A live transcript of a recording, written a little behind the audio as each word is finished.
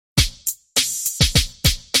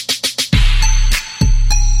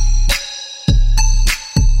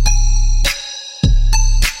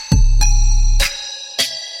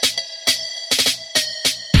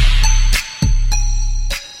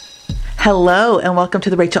Hello and welcome to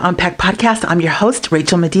the Rachel Unpacked podcast. I'm your host,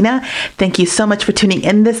 Rachel Medina. Thank you so much for tuning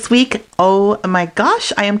in this week. Oh my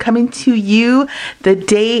gosh, I am coming to you the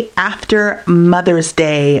day after Mother's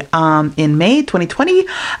Day in May 2020.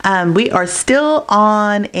 We are still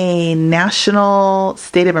on a national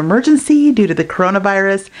state of emergency due to the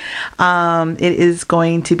coronavirus. It is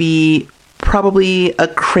going to be probably a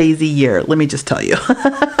crazy year, let me just tell you.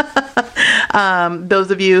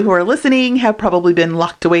 Those of you who are listening have probably been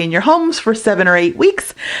locked away in your homes for 7 or 8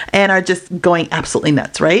 weeks and are just going absolutely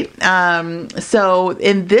nuts, right? So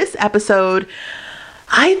in this episode,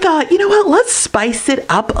 I thought, you know what, let's spice it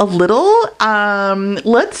up a little.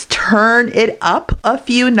 Let's turn it up a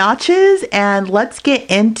few notches and let's get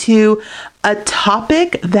into a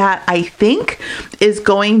topic that I think is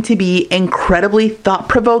going to be incredibly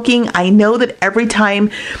thought-provoking. I know that every time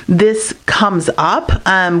this comes up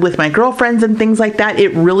with my girlfriends and things like that,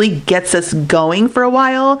 it really gets us going for a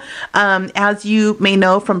while. As you may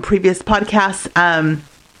know from previous podcasts,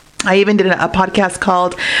 I even did a podcast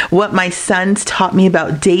called What My Sons Taught Me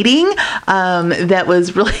About Dating. That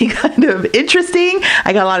was really kind of interesting.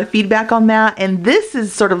 I got a lot of feedback on that. And this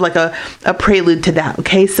is sort of like a prelude to that.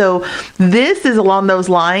 Okay. So this is along those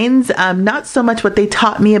lines. Not so much what they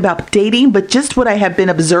taught me about dating, but just what I have been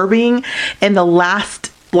observing in the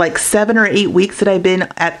last like 7 or 8 weeks that I've been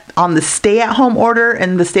on the stay-at-home order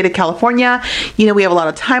in the state of California. You know, we have a lot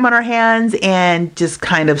of time on our hands and just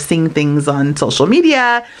kind of seeing things on social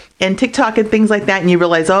media and TikTok and things like that. And you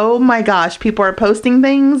realize, oh my gosh, people are posting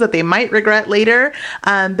things that they might regret later.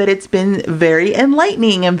 But it's been very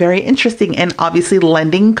enlightening and very interesting and obviously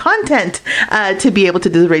lending content to be able to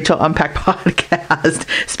do the Rachel Unpacked podcast.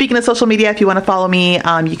 Speaking of social media, if you want to follow me,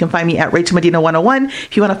 you can find me at Rachel Medina 101.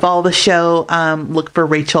 If you want to follow the show, look for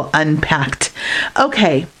Rachel Unpacked.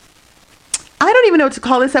 Okay. I don't even know what to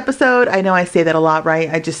call this episode. I know I say that a lot,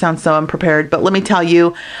 right? I just sound so unprepared. But let me tell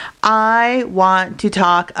you, I want to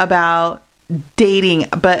talk about dating,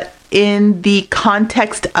 but in the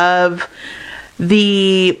context of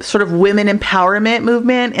the sort of women empowerment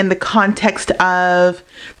movement, in the context of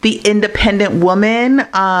the independent woman.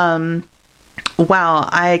 Wow,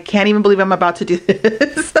 I can't even believe I'm about to do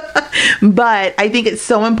this. But I think it's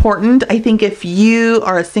so important. I think if you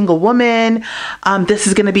are a single woman, this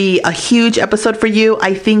is going to be a huge episode for you.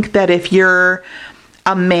 I think that if you're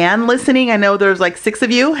a man listening, I know there's like 6 of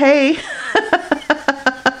you. Hey.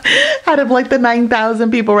 Out of like the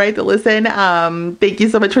 9,000 people, right, that listen. Thank you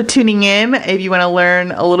so much for tuning in. If you want to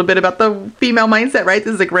learn a little bit about the female mindset, right,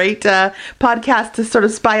 this is a great podcast to sort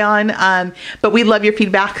of spy on. But we love your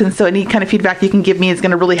feedback. And so any kind of feedback you can give me is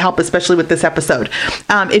going to really help, especially with this episode.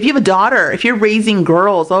 If you have a daughter, if you're raising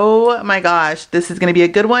girls, oh my gosh, this is going to be a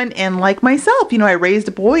good one. And like myself, you know, I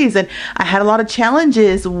raised boys and I had a lot of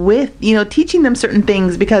challenges with, you know, teaching them certain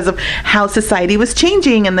things because of how society was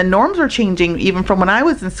changing and the norms were changing even from when I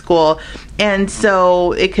was in school. And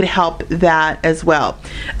so it could help that as well.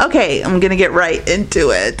 Okay, I'm going to get right into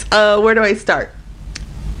it. Where do I start?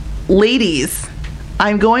 Ladies,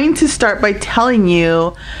 I'm going to start by telling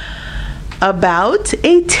you about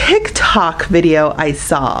a TikTok video I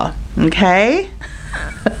saw. Okay?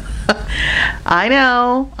 I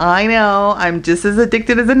know. I'm just as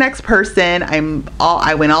addicted as the next person.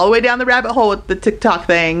 I went all the way down the rabbit hole with the TikTok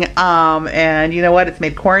thing. And you know what? It's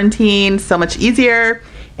made quarantine so much easier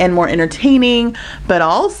and more entertaining, but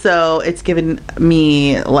also it's given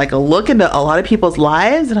me like a look into a lot of people's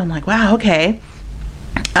lives and I'm like, wow, okay.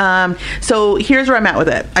 So here's where I'm at with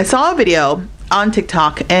it. I saw a video on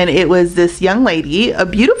TikTok and it was this young lady, a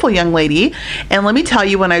beautiful young lady. And let me tell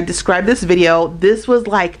you, when I described this video, this was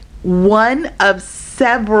like one of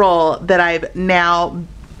several that I've now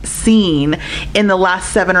seen in the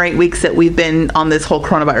last 7 or 8 weeks that we've been on this whole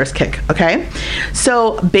coronavirus kick. Okay.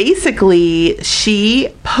 So basically she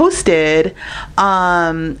posted,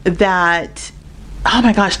 that, oh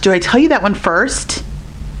my gosh, do I tell you that one first?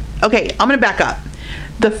 Okay. I'm going to back up.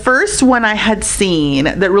 The first one I had seen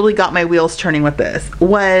that really got my wheels turning with this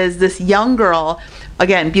was this young girl.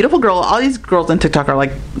 Again, beautiful girl. All these girls on TikTok are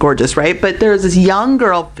like gorgeous, right? But there's this young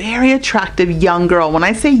girl, very attractive young girl. When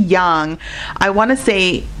I say young, I want to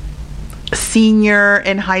say senior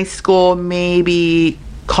in high school, maybe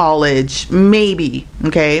college, maybe.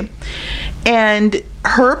 Okay. And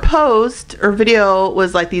her post or video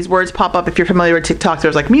was like these words pop up. If you're familiar with TikTok,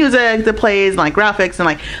 there's like music that plays and like graphics and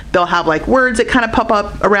like they'll have like words that kind of pop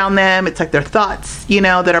up around them. It's like their thoughts, you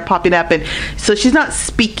know, that are popping up. And so she's not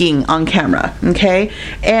speaking on camera. Okay.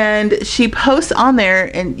 And she posts on there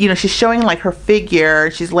and, you know, she's showing like her figure.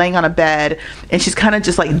 She's laying on a bed and she's kind of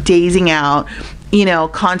just like dazing out.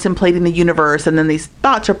 contemplating the universe, and then these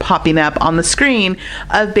thoughts are popping up on the screen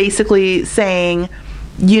of basically saying,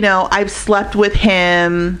 I've slept with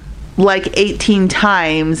him like 18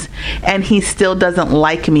 times and he still doesn't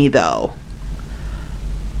like me though.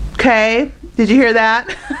 Okay? Did you hear that?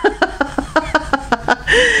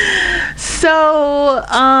 So,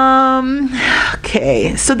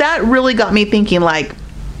 okay. So that really got me thinking, like,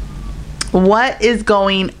 what is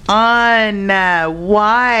going on?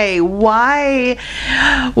 Why?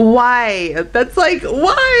 That's like,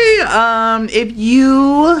 why?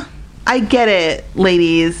 I get it,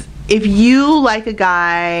 ladies. If you like a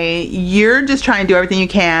guy, you're just trying to do everything you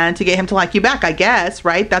can to get him to like you back, I guess,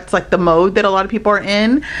 right? That's like the mode that a lot of people are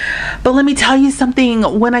in. But let me tell you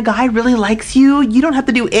something. When a guy really likes you, you don't have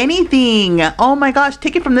to do anything. Oh my gosh,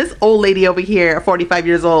 take it from this old lady over here, 45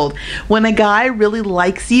 years old. When a guy really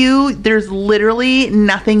likes you, there's literally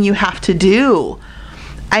nothing you have to do.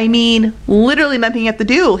 I mean, literally nothing you have to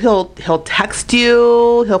do. He'll text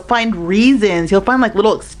you. He'll find reasons. He'll find like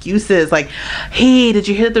little excuses, like, hey, did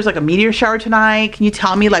you hear that there's like a meteor shower tonight? Can you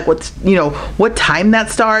tell me like what time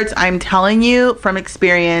that starts? I'm telling you from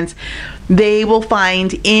experience, they will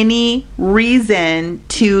find any reason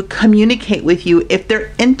to communicate with you if they're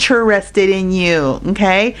interested in you,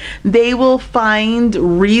 okay? They will find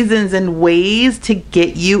reasons and ways to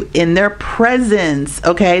get you in their presence,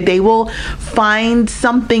 okay? They will find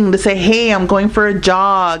something to say, hey, I'm going for a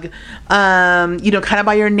jog, kind of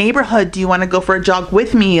by your neighborhood. Do you want to go for a jog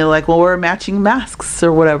with me? Like, well, we're matching masks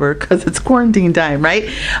or whatever because it's quarantine time, right?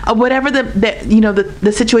 Whatever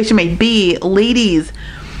the situation may be, ladies,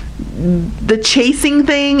 the chasing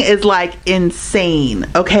thing is like insane,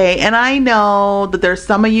 okay? And I know that there's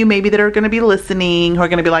some of you maybe that are going to be listening who are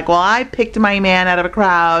going to be like, well, I picked my man out of a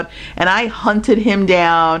crowd and I hunted him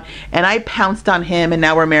down and I pounced on him and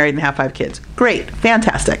now we're married and have 5 kids. Great,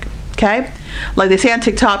 fantastic, okay? Like they say on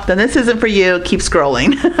TikTok, then this isn't for you, keep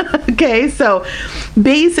scrolling. Okay, so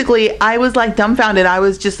basically I was like dumbfounded. I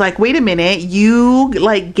was just like, wait a minute, you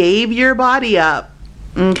like gave your body up,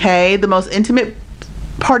 okay, the most intimate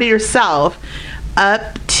part of yourself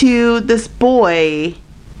up to this boy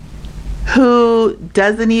who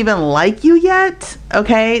doesn't even like you yet.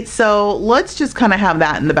 Okay, so let's just kind of have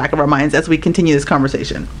that in the back of our minds as we continue this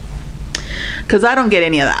conversation, because I don't get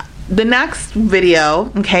any of that. The next video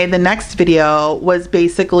was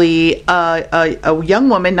basically a young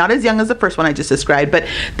woman, not as young as the first one I just described, but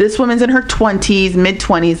this woman's in her 20s,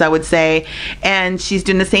 mid-20s, I would say, and she's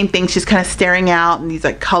doing the same thing. She's kind of staring out, and these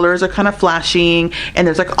like colors are kind of flashing, and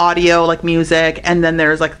there's like audio, like music, and then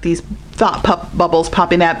there's like these thought bubbles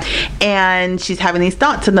popping up, and she's having these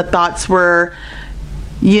thoughts, and the thoughts were,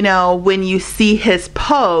 when you see his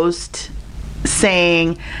post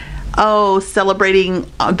saying, oh, celebrating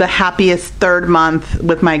the happiest 3rd month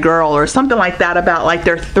with my girl, or something like that, about like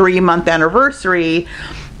their 3-month anniversary.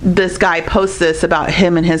 This guy posts this about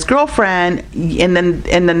him and his girlfriend, and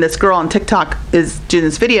then this girl on TikTok is doing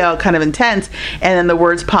this video, kind of intense, and then the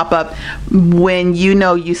words pop up, when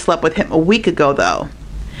you slept with him a week ago though.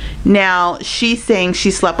 Now she's saying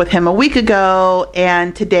she slept with him a week ago,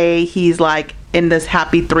 and today he's like in this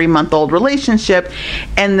happy 3-month-old relationship.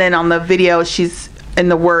 And then on the video, in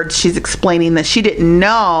the words, she's explaining that she didn't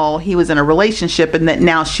know he was in a relationship, and that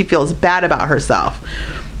now she feels bad about herself,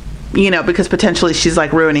 because potentially she's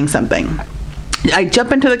like ruining something. I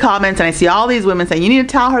jump into the comments and I see all these women saying, you need to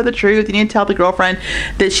tell her the truth. You need to tell the girlfriend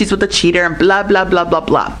that she's with a cheater and blah, blah, blah, blah,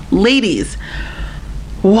 blah. Ladies,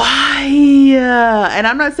 why? And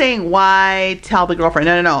I'm not saying why tell the girlfriend.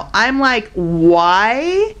 No. I'm like,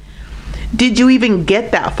 why did you even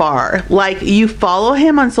get that far? Like, you follow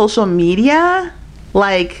him on social media?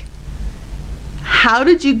 Like, how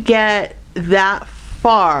did you get that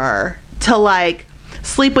far to like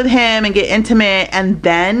sleep with him and get intimate, and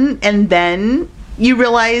then you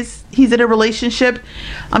realize he's in a relationship?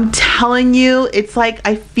 I'm telling you, it's like,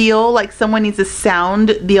 I feel like someone needs to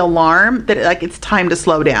sound the alarm that like it's time to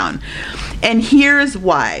slow down. And here's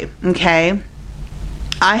why, okay?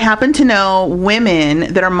 I happen to know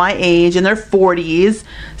women that are my age, in their 40s,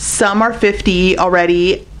 some are 50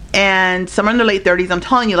 already, and some are in their late 30s. I'm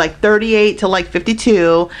telling you, like 38 to like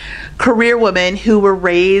 52, career women who were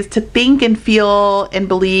raised to think and feel and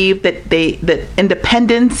believe that that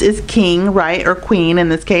independence is king, right, or queen in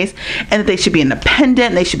this case, and that they should be independent,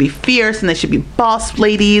 and they should be fierce, and they should be boss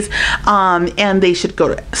ladies, and they should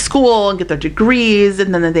go to school and get their degrees,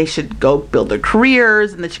 and then they should go build their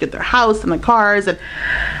careers, and they should get their house and the cars. And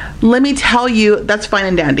let me tell you, that's fine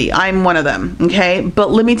and dandy. I'm one of them, okay?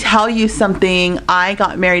 But let me tell you something. I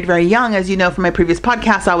got married very young. As you know from my previous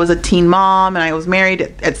podcast, I was a teen mom and I was married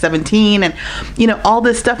at 17 and, all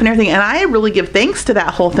this stuff and everything. And I really give thanks to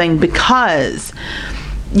that whole thing because,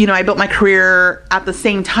 I built my career at the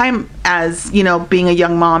same time as, being a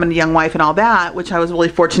young mom and a young wife and all that, which I was really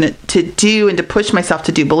fortunate to do and to push myself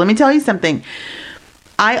to do. But let me tell you something.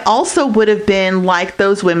 I also would have been like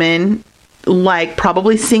those women, like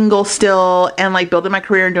probably single still and like building my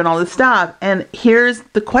career and doing all this stuff. And here's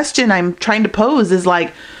the question I'm trying to pose is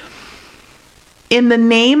like, in the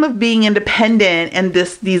name of being independent and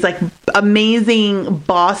these like amazing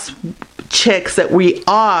boss chicks that we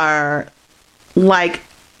are, like,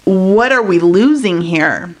 what are we losing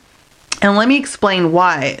here? And let me explain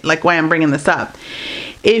why I'm bringing this up.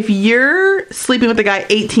 If you're sleeping with a guy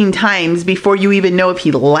 18 times before you even know if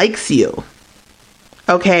he likes you,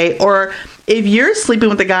 okay, or if you're sleeping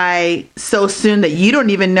with a guy so soon that you don't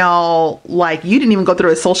even know, like you didn't even go through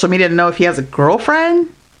his social media to know if he has a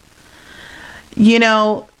girlfriend,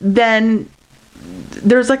 then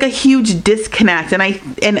there's like a huge disconnect. And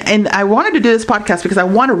I wanted to do this podcast because I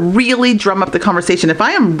want to really drum up the conversation. If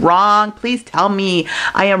I am wrong, please tell me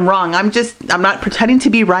I am wrong. I'm not pretending to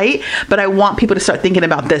be right, but I want people to start thinking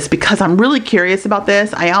about this because I'm really curious about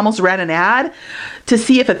this. I almost ran an ad to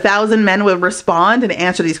see if 1,000 men would respond and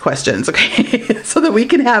answer these questions, okay? So that we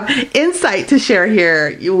can have insight to share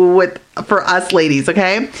here for us ladies,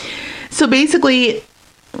 okay? So basically,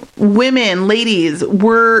 women, ladies,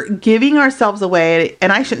 we're giving ourselves away,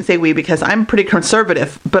 and I shouldn't say we because I'm pretty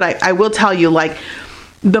conservative, but I will tell you, like,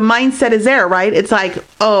 the mindset is there, right? It's like,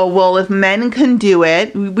 oh, well, if men can do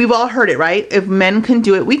it, we've all heard it, right? If men can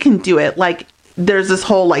do it, we can do it. Like, there's this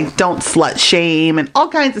whole, like, don't slut shame and all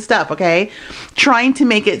kinds of stuff, okay? Trying to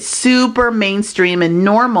make it super mainstream and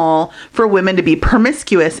normal for women to be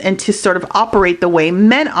promiscuous and to sort of operate the way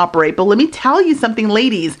men operate. But let me tell you something,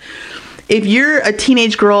 ladies. If you're a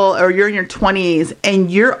teenage girl or you're in your 20s and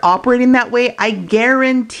you're operating that way, I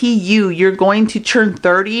guarantee you're going to turn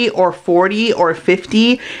 30 or 40 or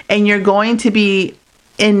 50 and you're going to be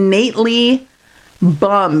innately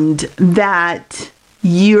bummed that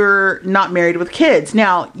you're not married with kids.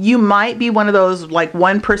 Now, you might be one of those like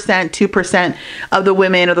 1%, 2% of the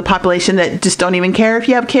women or the population that just don't even care if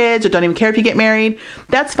you have kids or don't even care if you get married.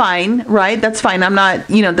 That's fine, right? That's fine. I'm not,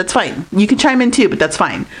 that's fine. You can chime in too, but that's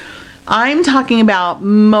fine. I'm talking about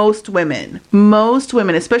most women,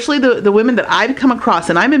 especially the women that I've come across,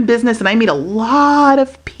 and I'm in business and I meet a lot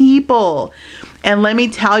of people. And let me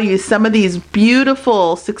tell you, some of these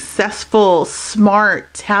beautiful, successful,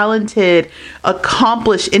 smart, talented,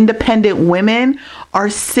 accomplished, independent women are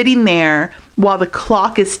sitting there while the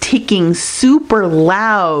clock is ticking super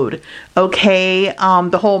loud. Okay.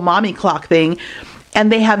 The whole mommy clock thing. And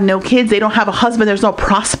they have no kids. They don't have a husband. There's no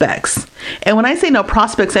prospects. And when I say no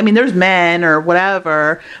prospects, I mean, there's men or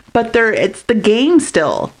whatever, but it's the game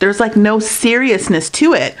still. There's like no seriousness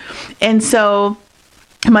to it. And so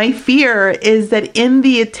my fear is that in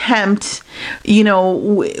the attempt,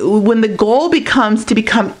 when the goal becomes to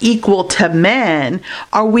become equal to men,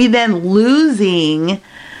 are we then losing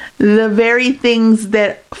the very things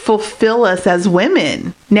that fulfill us as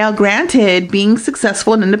women? Now, granted, being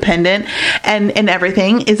successful and independent and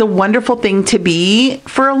everything is a wonderful thing to be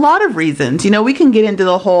for a lot of reasons. We can get into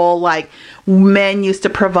the whole, like, men used to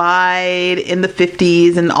provide in the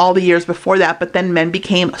 50s and all the years before that, but then men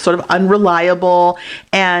became sort of unreliable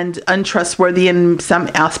and untrustworthy in some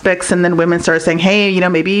aspects. And then women started saying, hey,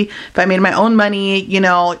 maybe if I made my own money,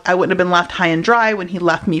 I wouldn't have been left high and dry when he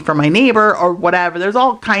left me for my neighbor or whatever. There's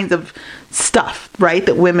all kinds of stuff, right,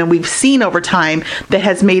 that we've seen over time that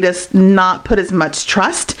has made us not put as much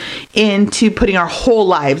trust into putting our whole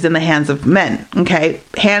lives in the hands of men. Okay,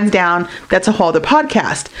 hands down, that's a whole other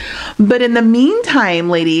podcast. But in the meantime,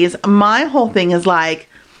 ladies, my whole thing is like,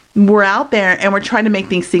 we're out there and we're trying to make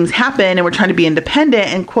these things happen and we're trying to be independent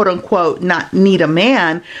and quote unquote not need a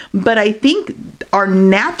man. But I think our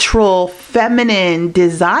natural feminine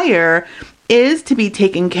desire is to be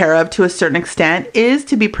taken care of to a certain extent, is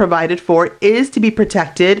to be provided for, is to be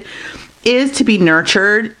protected, is to be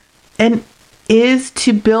nurtured, and is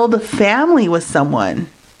to build a family with someone,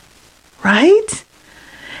 right?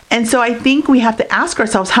 And so I think we have to ask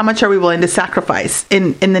ourselves, how much are we willing to sacrifice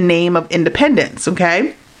in the name of independence,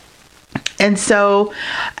 okay? And so,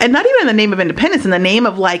 and not even in the name of independence, in the name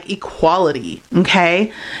of like equality,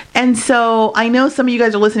 okay? And so I know some of you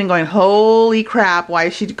guys are listening going, holy crap, why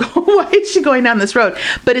is she going down this road?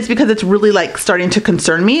 But it's because it's really like starting to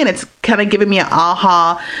concern me and it's kind of giving me an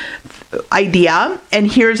aha idea.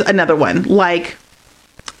 And here's another one. Like,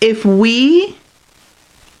 if we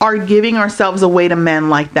are giving ourselves away to men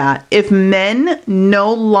like that. If men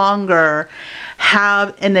no longer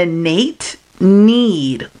have an innate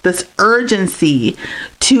need, this urgency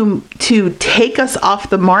to take us off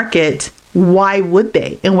the market, why would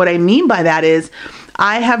they? And what I mean by that is,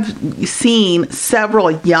 I have seen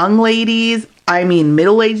several young ladies, I mean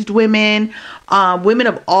middle-aged women, women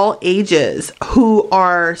of all ages who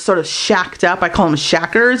are sort of shacked up. I call them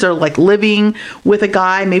shackers, or like living with a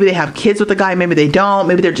guy. Maybe they have kids with a guy, maybe they don't,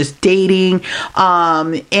 maybe they're just dating.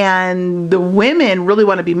 And the women really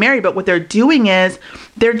want to be married, but what they're doing is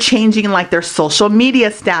they're changing like their social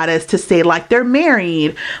media status to say like they're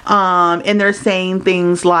married. And they're saying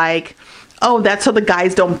things like, oh, that's so the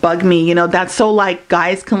guys don't bug me. You know, that's so like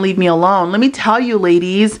guys can leave me alone. Let me tell you,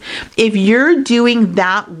 ladies, if you're doing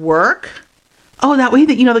that work, oh, that way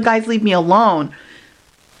that, you know, the guys leave me alone,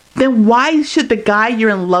 then why should the guy you're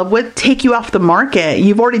in love with take you off the market?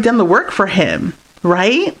 You've already done the work for him,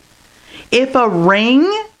 right? If a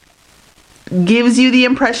ring gives you the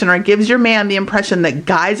impression, or gives your man the impression that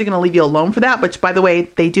guys are going to leave you alone for that, which by the way,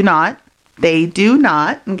 they do not. They do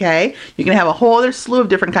not, okay? You're going to have a whole other slew of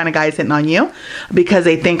different kind of guys hitting on you because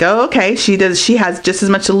they think, oh, okay, she has just as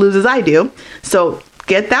much to lose as I do. So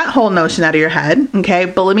get that whole notion out of your head, okay?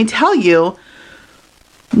 But let me tell you,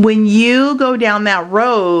 when you go down that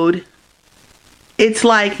road, it's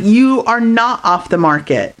like you are not off the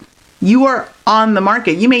market. You are on the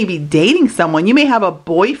market. You may be dating someone. You may have a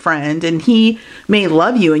boyfriend and he may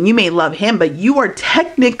love you and you may love him, but you are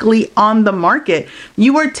technically on the market.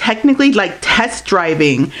 You are technically like test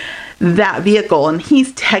driving that vehicle, and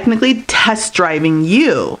he's technically test driving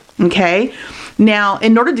you. Okay. Now,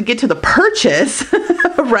 in order to get to the purchase,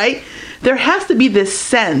 right, there has to be this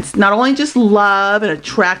sense, not only just love and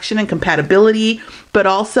attraction and compatibility, but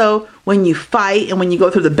also when you fight and when you go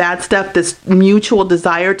through the bad stuff, this mutual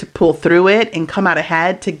desire to pull through it and come out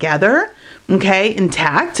ahead together, okay,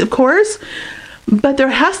 intact, of course. But there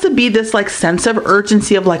has to be this like sense of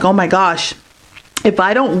urgency of like, oh my gosh, if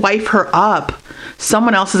I don't wife her up,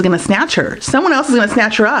 someone else is going to snatch her. Someone else is going to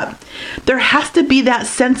snatch her up. There has to be that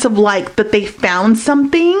sense of like that they found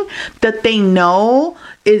something that they know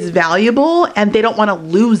is valuable and they don't want to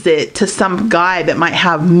lose it to some guy that might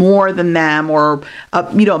have more than them, or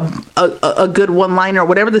a good one-liner, or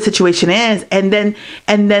whatever the situation is. And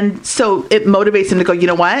then so it motivates them to go, you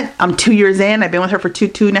know what? I'm 2 years in. I've been with her for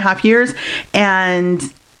two and a half years, and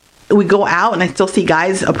we go out and I still see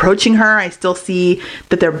guys approaching her. I still see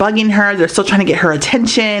that they're bugging her. They're still trying to get her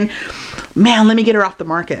attention. Man, let me get her off the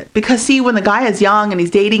market. Because see, when the guy is young and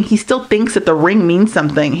he's dating, he still thinks that the ring means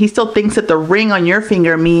something. He still thinks that the ring on your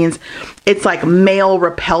finger means it's like male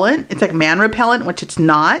repellent. It's like man repellent, which it's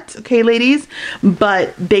not. Okay, ladies.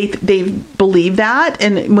 But they believe that.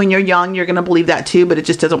 And when you're young, you're going to believe that too, but it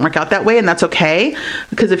just doesn't work out that way. And that's okay.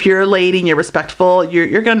 Because if you're a lady and you're respectful, you're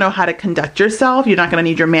going to know how to conduct yourself. You're not going to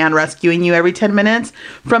need your man rescuing you every 10 minutes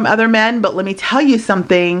from other men. But let me tell you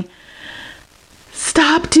something.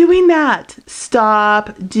 Stop doing that.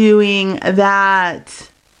 Stop doing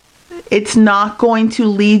that. It's not going to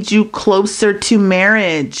lead you closer to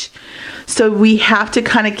marriage. So we have to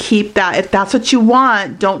kind of keep that. If that's what you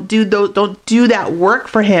want, don't do that work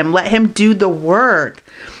for him. Let him do the work.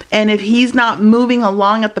 And if he's not moving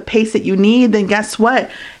along at the pace that you need, then guess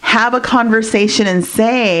what? Have a conversation and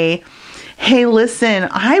say, hey, listen,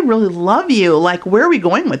 I really love you. Like, where are we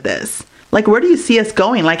going with this? Like, where do you see us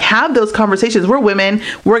going? Like, have those conversations. We're women.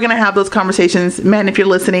 We're going to have those conversations. Men, if you're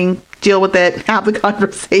listening, deal with it. Have the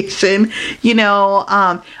conversation.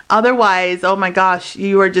 Otherwise, oh my gosh,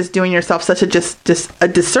 you are just doing yourself such a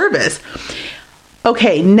disservice.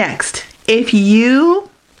 Okay, next. If you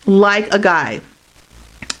like a guy,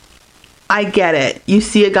 I get it. You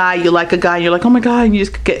see a guy, you like a guy, you're like, oh my God, and you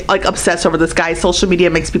just get like obsessed over this guy. Social media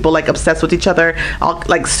makes people like obsessed with each other, all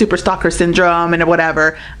like super stalker syndrome and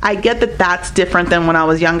whatever. I get that that's different than when I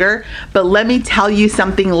was younger, but let me tell you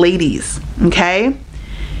something, ladies, okay?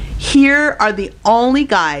 Here are the only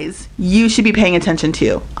guys you should be paying attention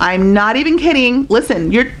to. I'm not even kidding. Listen,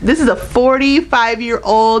 this is a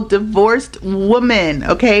 45-year-old divorced woman,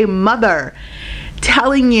 okay, mother,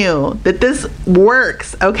 telling you that this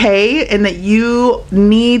works, okay, and that you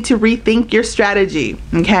need to rethink your strategy,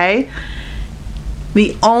 okay?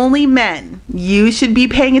 The only men you should be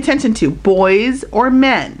paying attention to, boys or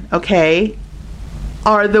men, okay,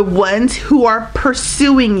 are the ones who are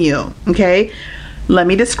pursuing you, okay? Let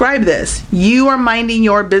me describe this. You are minding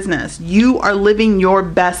your business. You are living your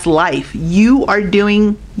best life. You are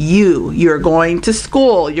doing you. You're going to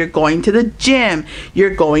school. You're going to the gym.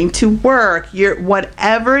 You're going to work. You're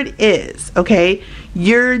whatever it is, okay?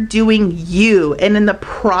 You're doing you. And in the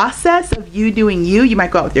process of you doing you, you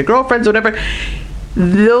might go out with your girlfriends, whatever.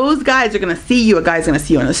 Those guys are going to see you. A guy's going to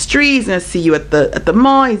see you on the street. He's going to see you at the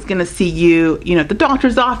mall. He's going to see you, at the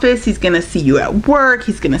doctor's office. He's going to see you at work.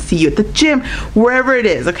 He's going to see you at the gym, wherever it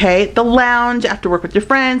is, okay? The lounge, after work with your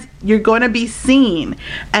friends, you're going to be seen.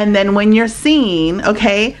 And then when you're seen,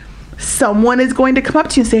 okay, someone is going to come up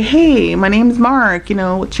to you and say, hey, my name's Mark,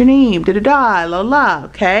 what's your name? Da-da-da, la-la,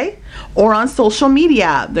 okay? Or on social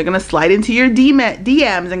media, they're going to slide into your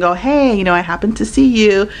DMs and go, hey, I happen to see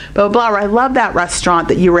you, blah, blah, blah. Or I love that restaurant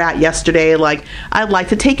that you were at yesterday. Like, I'd like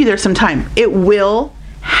to take you there sometime. It will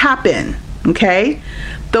happen, okay?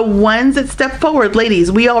 The ones that step forward,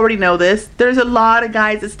 ladies, we already know this. There's a lot of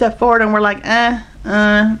guys that step forward and we're like,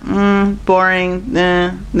 boring,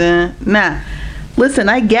 nah. Listen,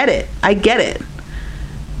 I get it.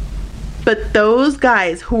 But those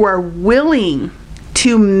guys who are willing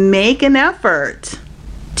to make an effort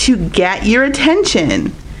to get your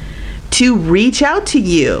attention, to reach out to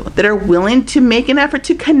you, that are willing to make an effort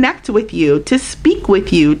to connect with you, to speak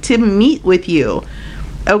with you, to meet with you,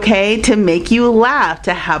 okay, to make you laugh,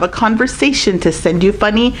 to have a conversation, to send you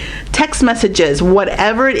funny text messages,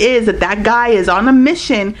 whatever it is that guy is on a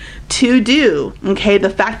mission to do, okay, the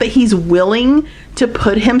fact that he's willing to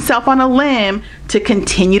put himself on a limb to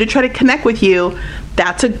continue to try to connect with you,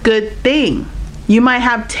 that's a good thing. You might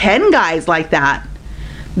have 10 guys like that.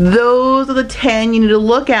 Those are the 10 you need to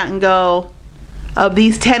look at and go, of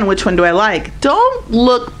these 10, which one do I like? Don't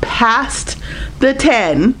look past the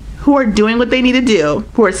 10 who are doing what they need to do,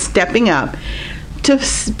 who are stepping up,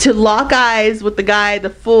 to lock eyes with the guy, the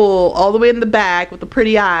fool, all the way in the back with the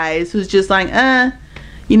pretty eyes, who's just like,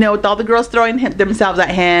 with all the girls throwing themselves at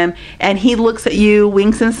him, and he looks at you,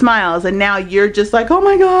 winks and smiles, and now you're just like, oh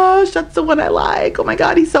my gosh, that's the one I like. Oh my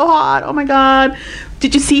God, he's so hot. Oh my God,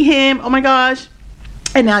 did you see him? Oh my gosh.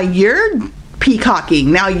 And now you're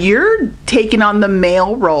peacocking. Now you're taking on the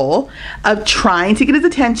male role of trying to get his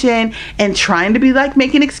attention and trying to be like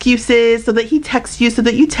making excuses so that he texts you, so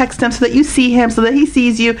that you text him, so that you see him, so that he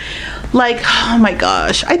sees you. Like, oh my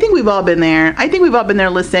gosh, I think we've all been there.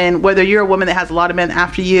 Listen, whether you're a woman that has a lot of men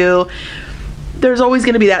after you, there's always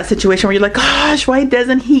going to be that situation where you're like, gosh, why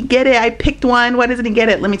doesn't he get it? I picked one. Why doesn't he get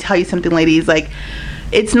it? Let me tell you something, ladies. Like,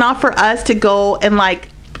 it's not for us to go and like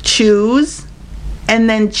choose and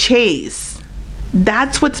then chase.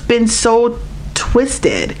 That's what's been so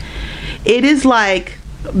twisted. It is like,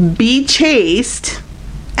 be chased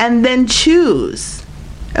and then choose.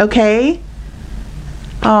 Okay?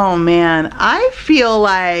 Oh man, I feel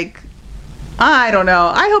like, I don't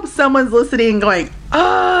know. I hope someone's listening and going,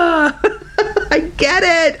 I get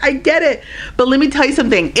it. But let me tell you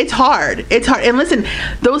something. It's hard. And listen,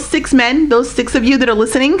 those 6 men, those 6 of you that are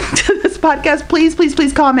listening to this podcast, please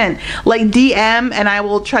comment. Like DM, and I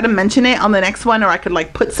will try to mention it on the next one, or I could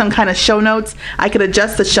like put some kind of show notes. I could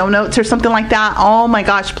adjust the show notes or something like that. Oh my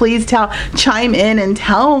gosh, please chime in and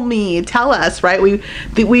tell us, right? We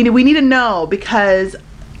need to know, because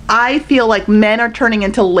I feel like men are turning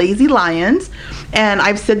into lazy lions. And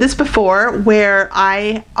I've said this before, where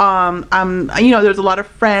I'm there's a lot of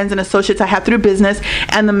friends and associates I have through business,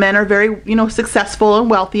 and the men are very, successful and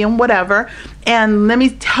wealthy and whatever. And let me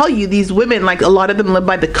tell you, these women, like a lot of them live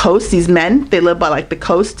by the coast. These men, they live by like the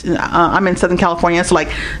coast. I'm in Southern California, so like,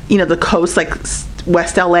 the coast, like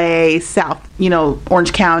West LA, South,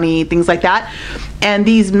 Orange County, things like that. And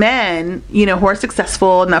these men, who are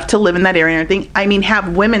successful enough to live in that area and everything, I mean,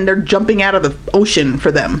 have women, they're jumping out of the ocean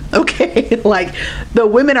for them, okay? Like, the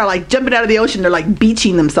women are like jumping out of the ocean, they're like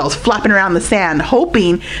beaching themselves, flapping around the sand,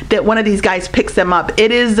 hoping that one of these guys picks them up.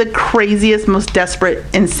 It is the craziest, most desperate,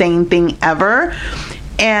 insane thing ever.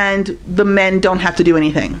 And the men don't have to do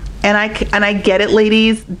anything. And I get it,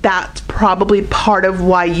 ladies. That's probably part of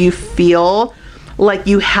why you feel like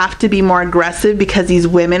you have to be more aggressive, because these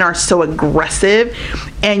women are so aggressive,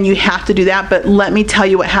 and you have to do that. But let me tell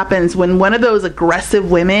you what happens when one of those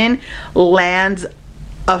aggressive women lands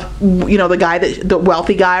the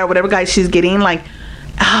wealthy guy or whatever guy she's getting. Like,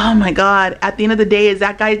 oh my God, at the end of the day, is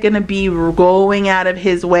that guy gonna be going out of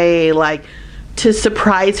his way, like, to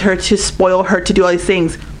surprise her, to spoil her, to do all these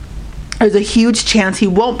things? There's a huge chance he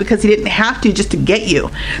won't, because he didn't have to just to get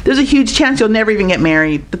you. There's a huge chance you'll never even get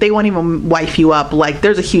married, but they won't even wife you up. Like,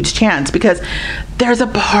 there's a huge chance, because there's a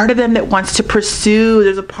part of them that wants to pursue.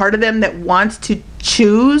 There's a part of them that wants to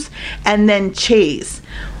choose and then chase.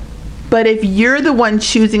 But if you're the one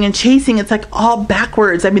choosing and chasing, it's like all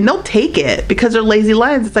backwards. I mean, they'll take it because they're lazy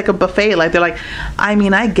lions. It's like a buffet. Like they're like, I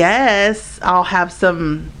mean, I guess I'll have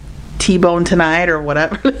some T-bone tonight or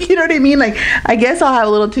whatever. You know what I mean? Like, I guess I'll have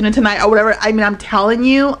a little tuna tonight or whatever. I mean, I'm telling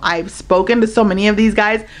you, I've spoken to so many of these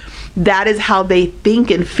guys. That is how they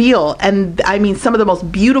think and feel. And I mean, some of the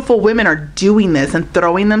most beautiful women are doing this and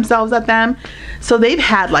throwing themselves at them. So they've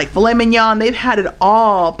had like filet mignon, they've had it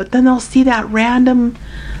all, but then they'll see that random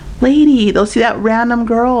lady, they'll see that random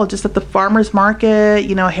girl just at the farmer's market,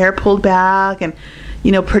 you know, hair pulled back and,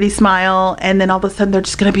 you know, pretty smile, and then all of a sudden they're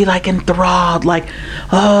just gonna be like enthralled, like,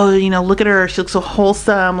 oh, you know, look at her, she looks so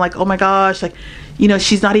wholesome, like, oh my gosh, like, you know,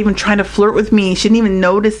 she's not even trying to flirt with me, she didn't even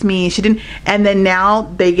notice me, she didn't. And then now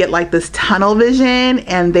they get like this tunnel vision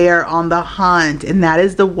and they're on the hunt, and that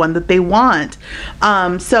is the one that they want.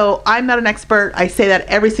 So I'm not an expert, I say that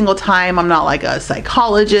every single time, I'm not like a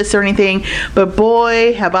psychologist or anything, but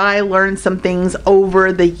boy, have I learned some things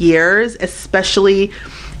over the years, especially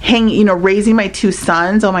raising my two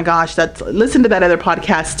sons. Oh my gosh, listen to that other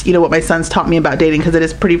podcast, you know, what my sons taught me about dating, because it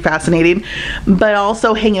is pretty fascinating. But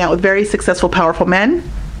also hanging out with very successful, powerful men,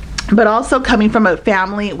 but also coming from a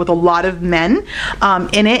family with a lot of men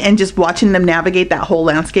in it, and just watching them navigate that whole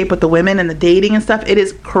landscape with the women and the dating and stuff. It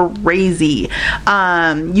is crazy.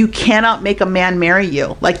 You cannot make a man marry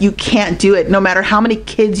you. Like, you can't do it, no matter how many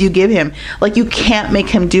kids you give him. Like, you can't make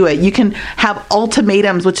him do it. You can have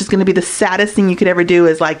ultimatums, which is going to be the saddest thing you could ever do,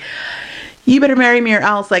 is like, you better marry me or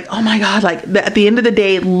else. Like, oh my God, like at the end of the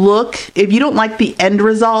day, look, if you don't like the end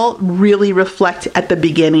result, really reflect at the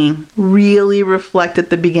beginning. Really reflect at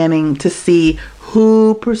the beginning to see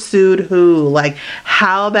who pursued who, like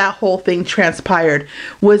how that whole thing transpired.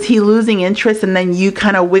 Was he losing interest and then you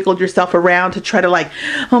kind of wiggled yourself around to try to like,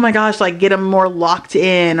 oh my gosh, like get him more locked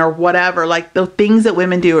in or whatever? Like, the things that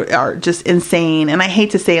women do are just insane. And I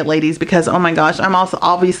hate to say it, ladies, because oh my gosh, I'm also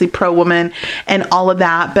obviously pro-woman and all of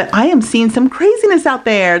that, but I am seeing some craziness out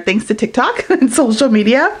there thanks to TikTok and social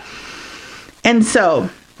media. And so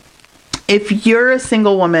if you're a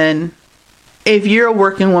single woman, if you're a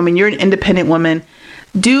working woman, you're an independent woman,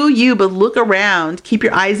 do you, but look around, keep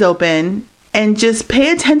your eyes open, and just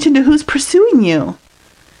pay attention to who's pursuing you.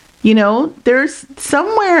 You know, there's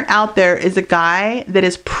somewhere out there is a guy that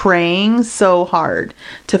is praying so hard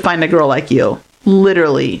to find a girl like you.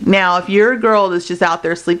 Literally. Now, if you're a girl that's just out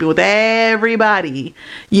there sleeping with everybody,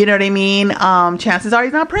 you know what I mean? Chances are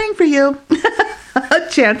he's not praying for you.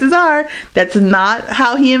 Chances are that's not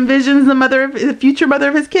how he envisions the future mother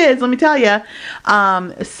of his kids, let me tell you.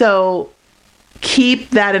 So keep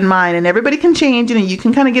that in mind, and everybody can change, and you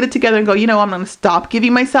can kind of get it together and go, you know, I'm going to stop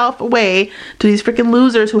giving myself away to these freaking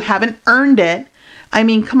losers who haven't earned it. I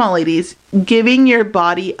mean, come on, ladies, giving your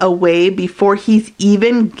body away before he's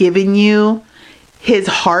even given you his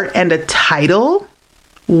heart and a title.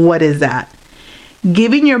 What is that?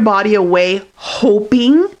 Giving your body away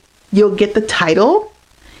hoping you'll get the title,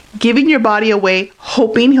 giving your body away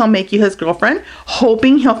hoping he'll make you his girlfriend,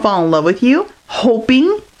 hoping he'll fall in love with you,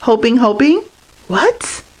 hoping.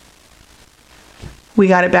 What? We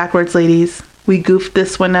got it backwards, ladies. We goofed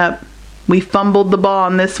this one up. We fumbled the ball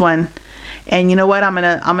on this one. And you know what? I'm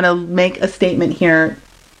gonna make a statement here.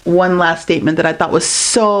 One last statement that I thought was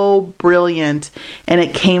so brilliant, and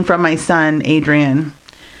it came from my son, Adrian.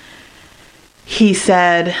 He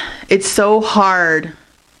said, it's so hard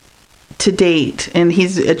to date, and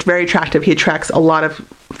it's very attractive. He attracts a lot of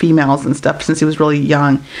females and stuff since he was really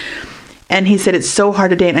young. And he said, it's so hard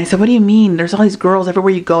to date. And I said, what do you mean? There's all these girls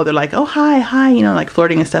everywhere you go. They're like, oh, hi, you know, like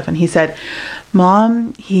flirting and stuff. And he said,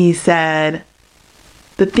 Mom, he said,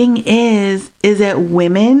 the thing is that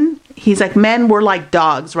women, he's like, men, we're like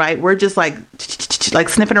dogs, right? We're just like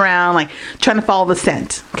sniffing around, like trying to follow the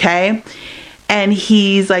scent. Okay. And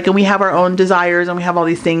he's like, and we have our own desires and we have all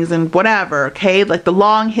these things and whatever. Okay. Like the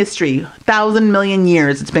long history, 1,000 million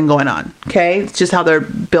years it's been going on. Okay. It's just how they're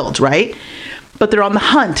built. Right. But they're on the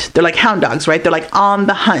hunt. They're like hound dogs, right? They're like on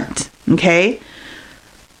the hunt. Okay.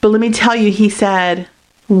 But let me tell you, he said,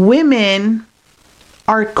 women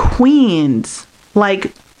are queens.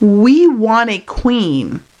 Like, we want a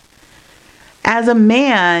queen. As a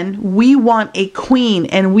man, we want a queen,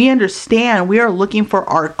 and we understand we are looking for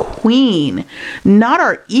our queen, not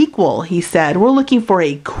our equal, he said. We're looking for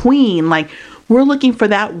a queen. Like, we're looking for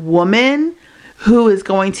that woman who is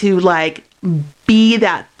going to like be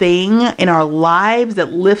that thing in our lives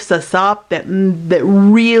that lifts us up, that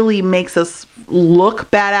really makes us look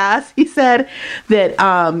badass, he said, that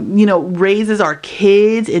raises our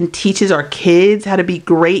kids and teaches our kids how to be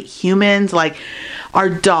great humans, like our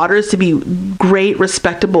daughters to be great,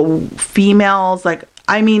 respectable females. Like,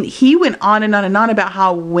 I mean, he went on and on and on about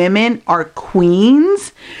how women are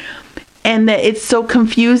queens and that it's so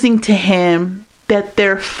confusing to him that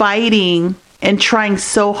they're fighting and trying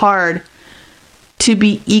so hard to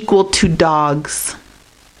be equal to dogs.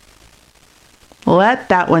 Let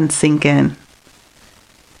that one sink in.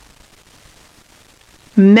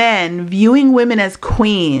 Men viewing women as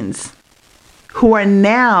queens who are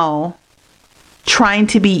now trying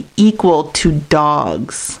to be equal to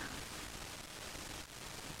dogs.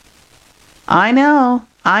 I know,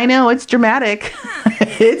 it's dramatic.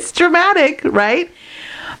 It's dramatic, right?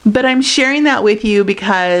 But I'm sharing that with you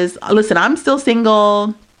because, listen, I'm still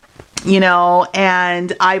single,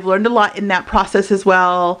 and I've learned a lot in that process as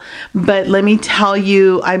well. But let me tell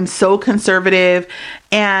you, I'm so conservative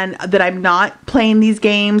and that I'm not playing these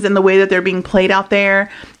games in the way that they're being played out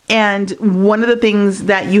there. And one of the things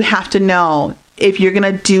that you have to know, if you're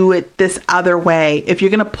going to do it this other way, if you're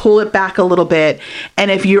going to pull it back a little bit, and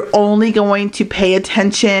if you're only going to pay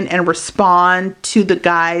attention and respond to the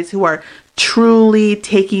guys who are truly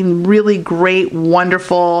taking really great,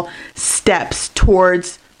 wonderful steps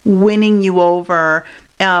towards winning you over,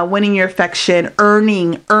 winning your affection,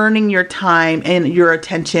 earning your time and your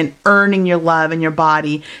attention, earning your love and your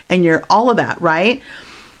body and your all of that, right?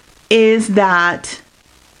 Is that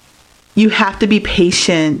you have to be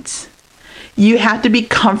patient. You have to be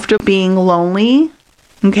comfortable being lonely,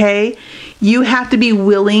 okay? You have to be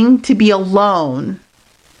willing to be alone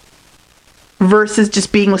versus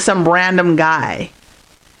just being with some random guy.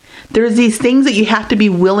 There's these things that you have to be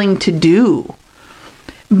willing to do.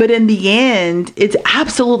 But in the end, it's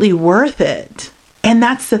absolutely worth it. And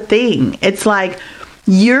that's the thing. It's like,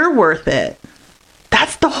 you're worth it.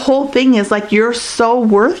 That's the whole thing, is like, you're so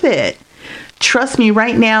worth it. Trust me,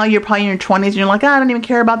 right now, you're probably in your 20s and you're like, I don't even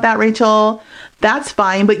care about that, Rachel. That's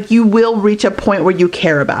fine. But you will reach a point where you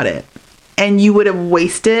care about it. And you would have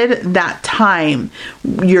wasted that time,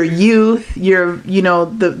 your youth, your,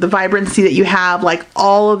 the vibrancy that you have, like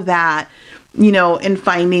all of that, in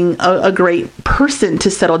finding a great person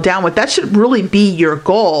to settle down with. That should really be your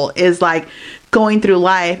goal, is like going through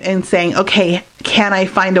life and saying, okay, can I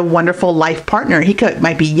find a wonderful life partner? He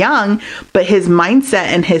might be young, but his mindset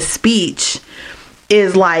and his speech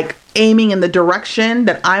is like aiming in the direction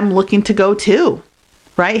that I'm looking to go to.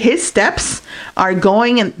 Right? His steps are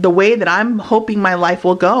going in the way that I'm hoping my life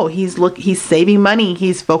will go. He's saving money.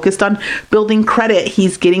 He's focused on building credit.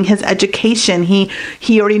 He's getting his education. He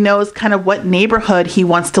already knows kind of what neighborhood he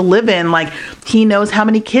wants to live in. Like, he knows how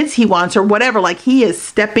many kids he wants or whatever. Like, he is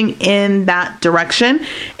stepping in that direction.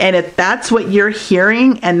 And if that's what you're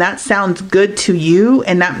hearing and that sounds good to you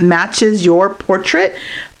and that matches your portrait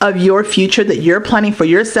of your future that you're planning for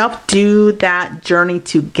yourself, do that journey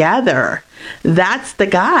together. That's the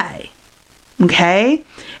guy. Okay.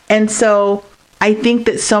 And so I think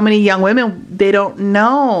that so many young women, they don't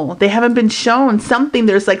know, they haven't been shown something.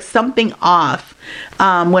 There's like something off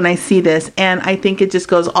when I see this. And I think it just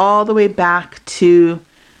goes all the way back to,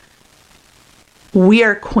 we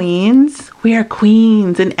are queens. We are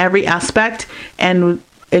queens in every aspect. And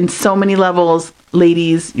in so many levels,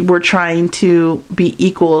 ladies, we're trying to be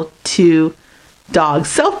equal to dogs,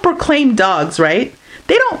 self-proclaimed dogs, right?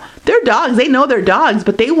 They're dogs. They know they're dogs,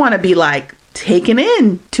 but they want to be like taken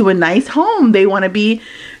in to a nice home. They want to be,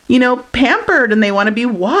 pampered, and they want to be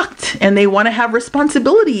walked, and they want to have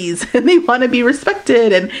responsibilities, and they want to be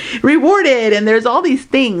respected and rewarded. And there's all these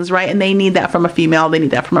things, right? And they need that from a female. They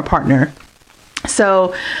need that from a partner.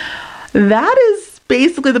 So that is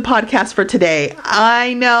basically the podcast for today.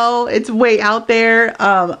 I know it's way out there.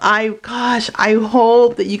 I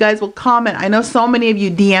hope that you guys will comment. I know so many of you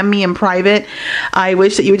DM me in private. I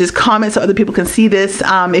wish that you would just comment so other people can see this.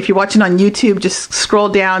 If you're watching on YouTube, just scroll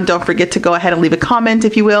down. Don't forget to go ahead and leave a comment,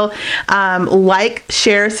 if you will. Like,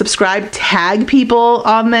 share, subscribe, tag people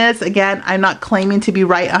on this. Again, I'm not claiming to be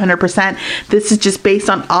right 100%. This is just based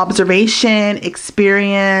on observation,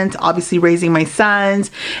 experience, obviously raising my sons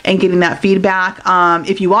and getting that feedback.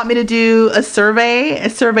 If you want me to do a survey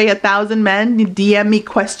 1,000 men, DM me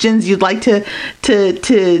questions you'd like to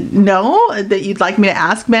know that you'd like me to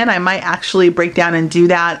ask men. I might actually break down and do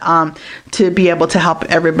that to be able to help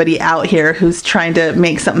everybody out here who's trying to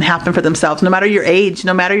make something happen for themselves, no matter your age,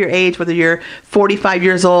 whether you're 45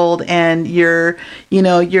 years old and you're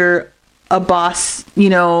a boss,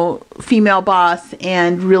 female boss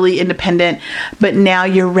and really independent, but now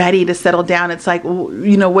you're ready to settle down. It's like,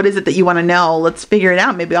 what is it that you want to know? Let's figure it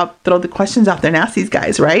out. Maybe I'll throw the questions out there and ask these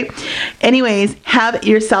guys, right? Anyways, have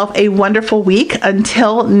yourself a wonderful week.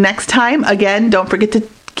 Until next time, again, don't forget to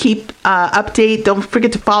keep update. Don't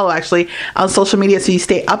forget to follow actually on social media so you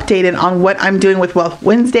stay updated on what I'm doing with Wealth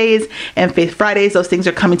Wednesdays and Faith Fridays. Those things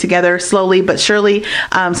are coming together slowly but surely.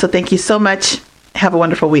 So thank you so much. Have a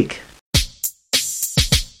wonderful week.